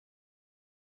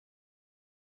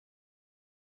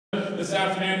this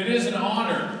afternoon. It is an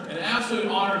honor, an absolute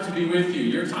honor to be with you.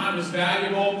 Your time is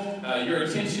valuable, your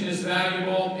attention is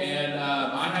valuable, and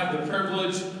I have the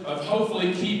privilege of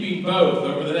hopefully keeping both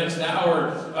over the next hour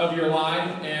of your life,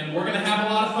 and we're going to have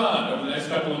a lot of fun over the next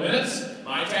couple of minutes.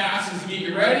 My task is to get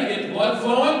you ready, get the blood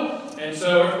flowing, and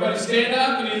so everybody stand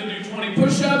up and either do 20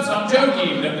 push-ups. I'm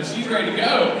joking, but she's ready to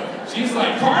go. She's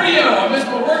like, cardio, I missed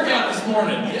my workout this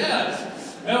morning. Yes.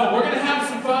 No, we're going to have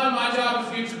some fun. My job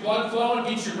is to get your blood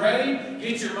flowing, get you ready,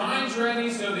 get your minds ready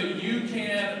so that you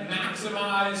can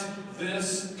maximize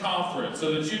this conference,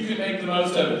 so that you can make the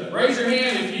most of it. Raise your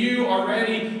hand if you are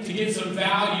ready to get some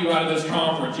value out of this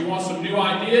conference. You want some new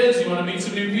ideas? You want to meet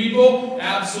some new people?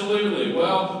 Absolutely.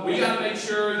 Well, we got to make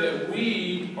sure that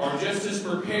we are just as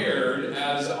prepared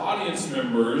as audience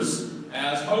members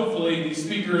as hopefully these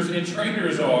speakers and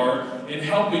trainers are in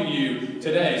helping you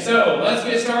today. So let's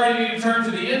get started. You need to turn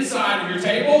to the inside of your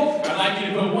table. I'd like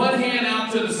you to put one hand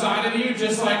out to the side of you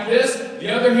just like this,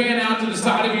 the other hand out to the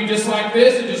side of you just like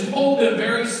this, and just hold them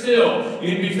very still. You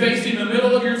need to be facing the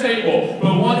middle of your table.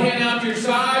 Put one hand out to your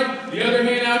side, the other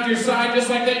hand out to your side just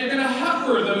like that. You're going to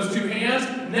hover those two hands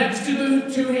next to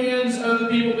the two hands of the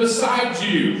people beside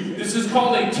you. This is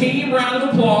called a team round of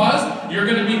applause. You're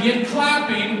going to begin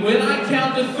clapping when I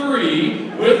count to 3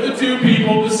 with the two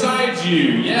people beside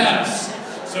you. Yes.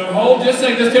 So hold just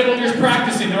like this. People are just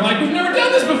practicing. They're like, we've never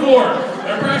done this before.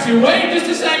 They're practicing. Wait just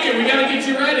a second. We got to get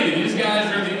you ready. These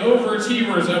guys are the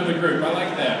overachievers of the group. I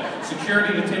like that.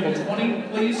 Security to table 20,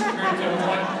 please. Security to table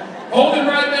 20. Hold it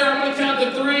right there. I'm going to count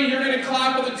to 3. You're going to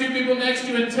clap with the two people next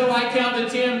to you until I count to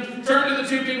 10. Turn to the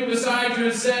two people beside you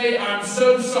and say, I'm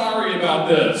so sorry about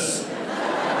this.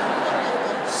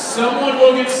 Someone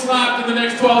will get slapped in the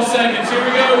next 12 seconds. Here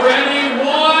we go. Ready?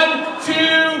 1,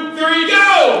 2, 3,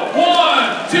 go!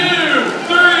 1, 2,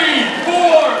 3,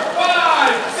 4,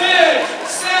 5, 6,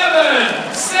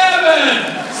 7,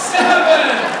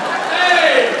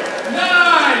 8,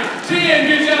 9, 10.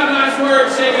 Good job. Nice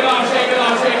work. Shake it off, shake it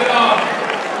off, shake it off.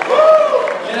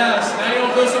 Woo! Yes. Now you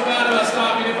don't feel so bad about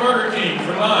stopping at Burger King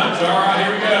for lunch. All right,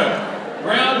 here we go.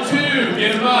 Round 2.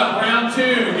 Get them up. Round 2.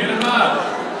 Get them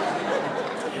up.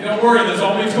 Don't worry, there's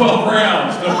only 12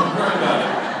 rounds. Don't worry about it.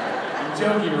 I'm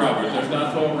joking, Robert. There's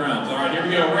not 12 rounds. All right, here we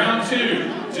go. Round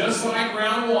 2. Just like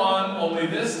round 1, only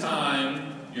this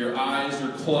time, your eyes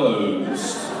are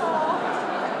closed.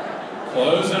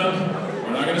 Close them.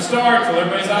 We're not going to start till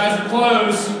everybody's eyes are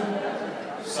closed.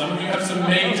 Some of you have some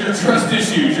major trust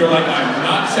issues. You're like, I'm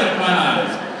not shutting my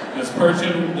eyes. This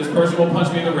person will punch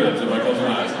me in the ribs if I close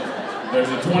my eyes. There's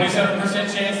a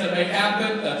 27% chance that may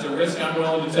happen. That's a risk I'm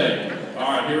willing to take. All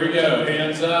right, here we go.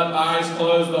 Hands up, eyes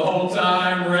closed the whole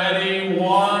time. Ready? 1.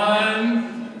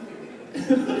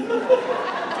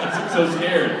 I'm so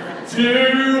scared.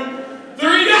 2,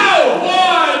 3, go!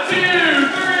 1, 2,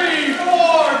 3, 4,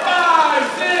 5,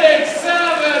 6,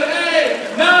 7,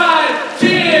 8, 9,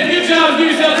 10. Good job. Give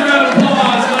yourselves a round of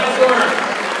applause. Nice work.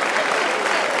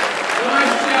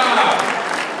 Nice job.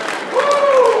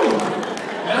 Woo!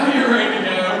 Now you're ready to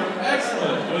go.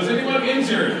 Excellent. Was anyone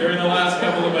injured during the last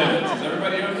couple of minutes?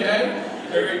 Okay?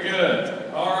 Very good.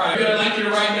 All right. I'd like you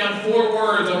to write down 4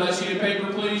 words on that sheet of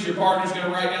paper, please. Your partner's going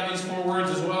to write down these 4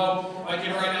 words as well. I'd like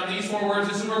you to write down these 4 words.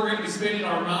 This is where we're going to be spending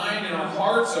our mind and our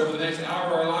hearts over the next hour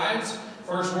of our lives.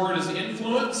 First word is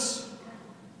influence.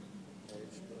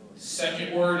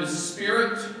 Second word is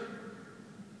spirit.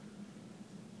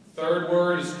 Third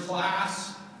word is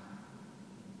class.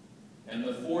 And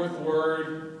the 4th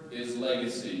word is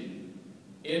legacy.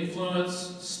 Influence,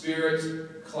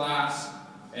 spirit, class,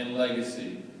 and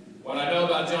legacy. What I know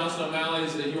about Johnson O'Malley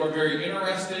is that you are very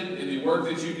interested in the work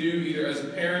that you do, either as a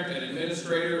parent, an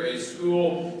administrator, a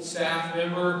school staff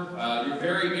member. You're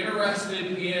very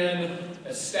interested in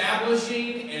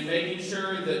establishing and making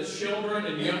sure that children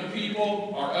and young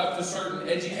people are up to certain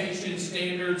education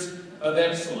standards of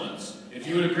excellence. If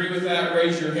you would agree with that,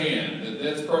 raise your hand. That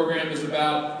this program is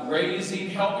about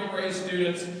helping raise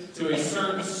students to a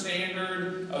certain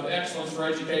standard of excellence for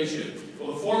education.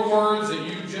 Well, the 4 words that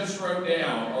you just wrote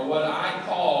down are what I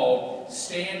call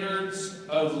standards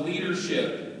of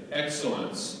leadership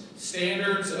excellence.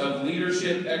 Standards of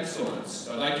leadership excellence.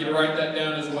 So I'd like you to write that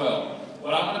down as well.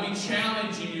 What I'm going to be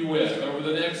challenging you with over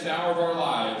the next hour of our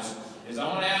lives is I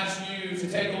want to ask you to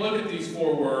take a look at these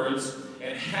 4 words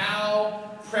and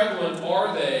how prevalent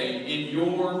are they in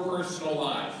your personal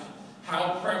life?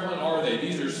 How prevalent are they?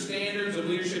 These are standards of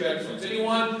leadership excellence.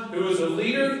 Anyone who is a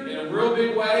leader in a real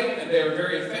big way, and they are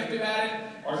very effective at it,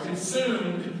 are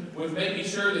consumed with making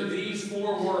sure that these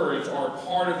 4 words are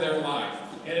part of their life.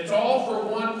 And it's all for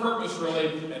one purpose,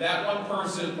 really, and that one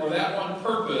person, or that one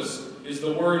purpose, is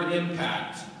the word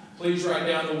impact. Please write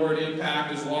down the word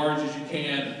impact as large as you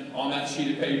can on that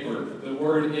sheet of paper. The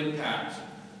word impact.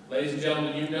 Ladies and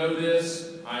gentlemen, you know this.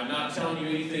 I'm not telling you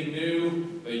anything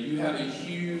new, but you have a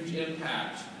huge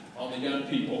impact on the young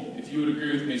people. If you would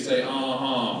agree with me, say,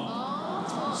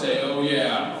 uh-huh. Say, oh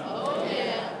yeah. Oh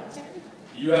yeah.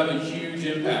 You have a huge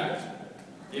impact.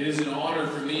 It is an honor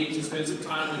for me to spend some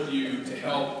time with you to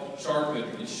help sharpen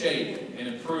and shape and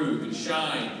improve and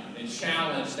shine and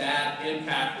challenge that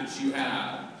impact that you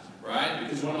have, right?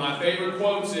 Because one of my favorite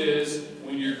quotes is,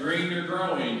 when you're green, you're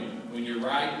growing. When you're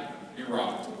right, you're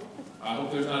right. I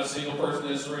hope there's not a single person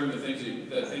in this room that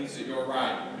thinks that you're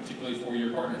right, particularly for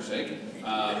your partner's sake. But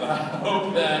I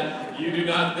hope that you do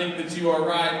not think that you are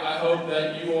right. I hope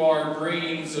that you are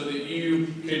green so that you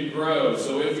can grow.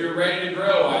 So if you're ready to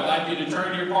grow, I'd like you to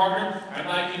turn to your partner. I'd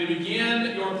like you to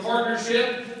begin your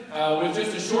partnership with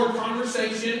just a short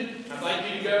conversation. I'd like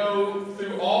you to go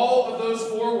through all of those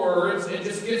 4 words and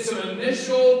just get some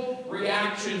initial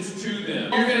reactions to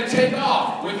them. You're going to take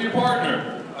off with your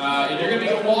partner. And you're going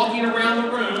to be walking around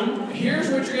the room. Here's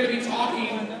what you're going to be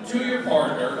talking to your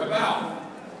partner about.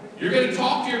 You're going to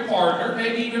talk to your partner,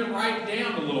 maybe even write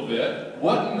down a little bit,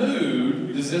 what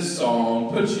mood does this song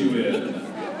put you in?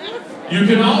 You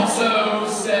can also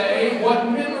say what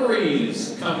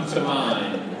memories come to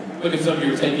mind. Look at some of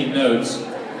you taking notes.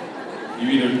 You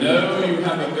either know you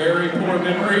have a very poor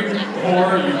memory,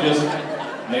 or you just,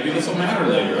 maybe this will matter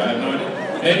later, I have no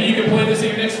idea. Maybe you can play this at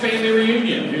your next family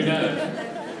reunion, who knows?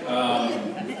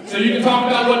 So you can talk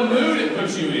about what mood it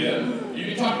puts you in. You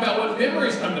can talk about what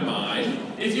memories come to mind.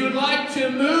 If you would like to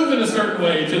move in a certain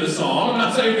way to the song, I'm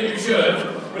not saying that you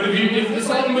should, but if the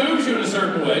song moves you in a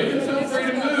certain way, then feel free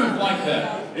to move like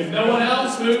that. If no one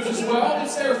else moves as well,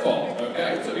 it's their fault,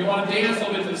 okay? So if you want to dance a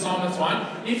little bit to the song, that's fine.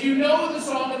 If you know the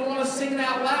song and want to sing it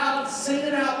out loud, sing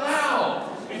it out loud.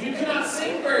 If you cannot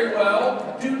sing very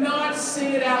well, do not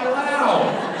sing it out loud.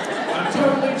 I'm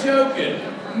totally joking.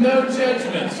 No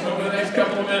judgments over the next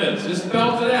couple of minutes. Just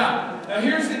belt it out. Now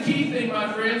here's the key thing,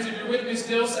 my friends. If you're with me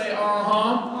still, say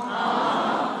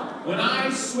uh-huh. When I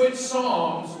switch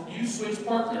songs, you switch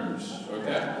partners,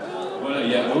 okay?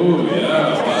 Yeah, ooh,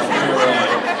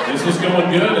 yeah. This was going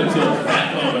good until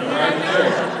that moment right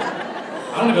there.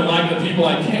 I don't even like the people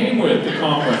I came with to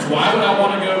conference. Why would I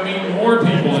want to go meet more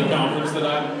people at conference that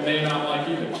I may not like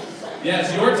either?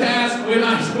 Yes, your task when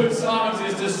I switch songs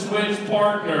is to switch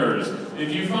partners.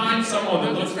 If you find someone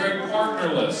that looks very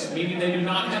partnerless, meaning they do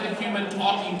not have a human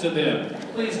talking to them,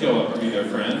 please go up and be their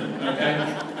friend,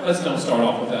 okay? Let's don't start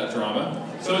off with that drama.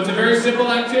 So it's a very simple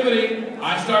activity.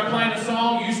 I start playing a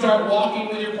song, you start walking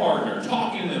with your partner,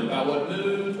 talking to them about what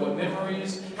moods, what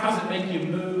memories, how does it make you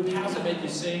move, how does it make you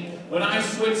sing. When I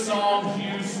switch songs,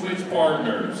 you switch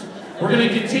partners. We're going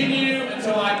to continue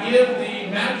until I give the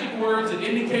magic words that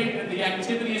indicate that the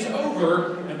activity is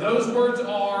over, and those words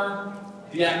are,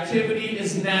 the activity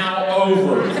is now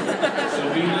over.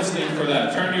 So be listening for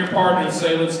that. Turn to your partner and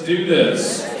say, let's do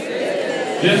this.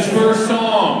 This first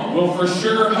song will for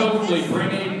sure, hopefully, bring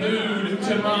a mood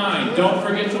to mind. Don't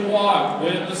forget to walk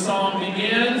when the song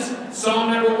begins.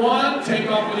 Song number 1, take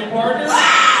off with your partner. Yes.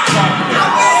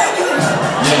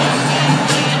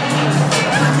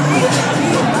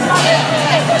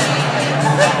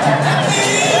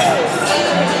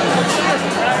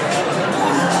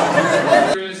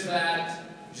 Is that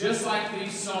just like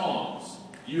these songs,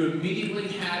 you immediately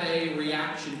had a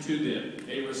reaction to them,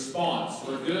 a response,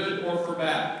 for good or for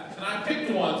bad. And I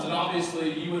picked ones that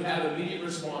obviously you would have immediate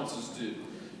responses to.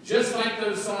 Just like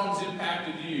those songs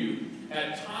impacted you,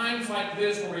 at times like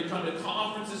this, when we come to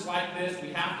conferences like this, we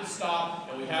have to stop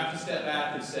and we have to step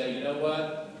back and say, you know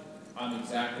what? I'm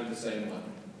exactly the same way.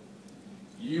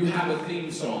 You have a theme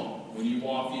song when you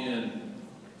walk in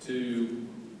to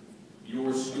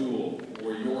your school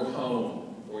or your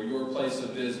home or your place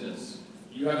of business.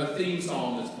 You have a theme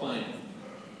song that's playing.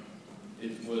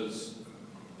 It was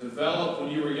developed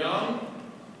when you were young.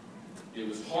 It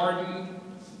was hardened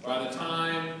by the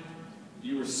time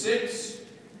you were 6.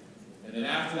 And then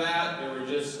after that, there were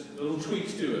just little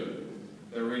tweaks to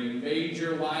it. There were any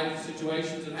major life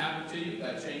situations that happened to you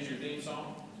that changed your theme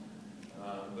song.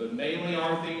 But mainly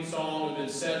our theme song has been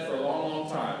set for a long,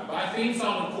 long time. By theme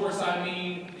song, of course, I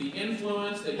mean the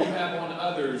influence that you have on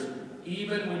others,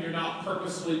 even when you're not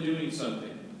purposely doing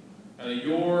something. When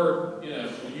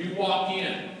you walk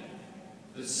in,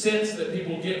 the sense that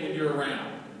people get when you're around.